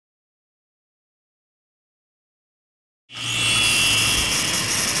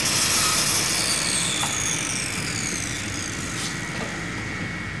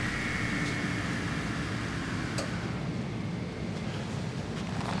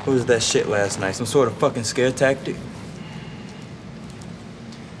What was that shit last night? Some sort of fucking scare tactic?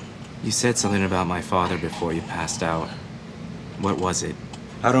 You said something about my father before you passed out. What was it?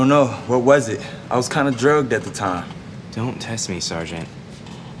 I don't know. What was it? I was kind of drugged at the time. Don't test me, Sergeant.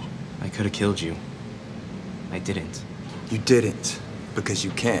 I could have killed you. I didn't. You didn't, because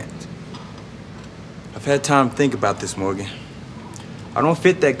you can't. I've had time to think about this, Morgan. I don't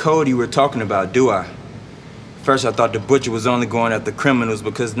fit that code you were talking about, do I? First, I thought the butcher was only going after criminals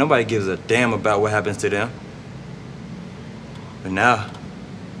because nobody gives a damn about what happens to them. But now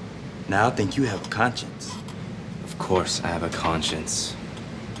I think you have a conscience. Of course I have a conscience.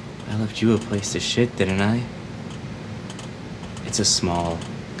 I left you a place to shit, didn't I? It's a small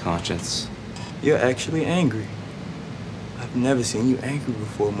conscience. You're actually angry. I've never seen you angry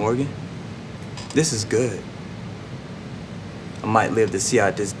before, Morgan. This is good. I might live to see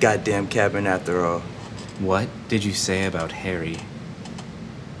out this goddamn cabin after all. What did you say about Harry?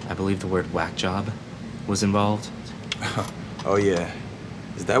 I believe the word whack job was involved. Oh yeah.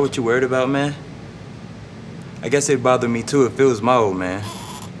 Is that what you're worried about, man? I guess it'd bother me too if it was my old man.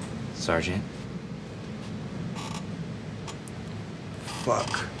 Sergeant?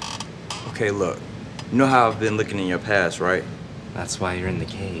 Fuck. Okay, look. You know how I've been looking in your past, right? That's why you're in the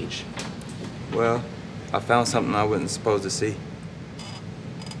cage. Well, I found something I wasn't supposed to see.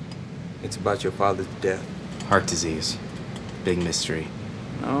 It's about your father's death. Heart disease. Big mystery.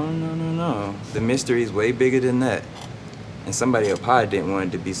 No. The mystery is way bigger than that. And somebody up high didn't want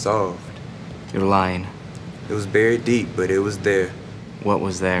it to be solved. You're lying. It was buried deep, but it was there. What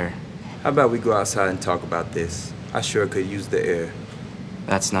was there? How about we go outside and talk about this? I sure could use the air.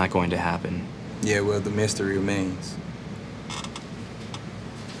 That's not going to happen. Yeah, well, the mystery remains.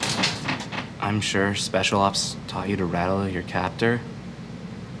 I'm sure Special Ops taught you to rattle your captor,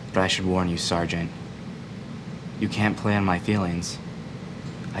 but I should warn you, Sergeant. You can't play on my feelings.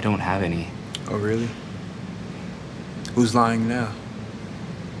 I don't have any. Oh, really? Who's lying now?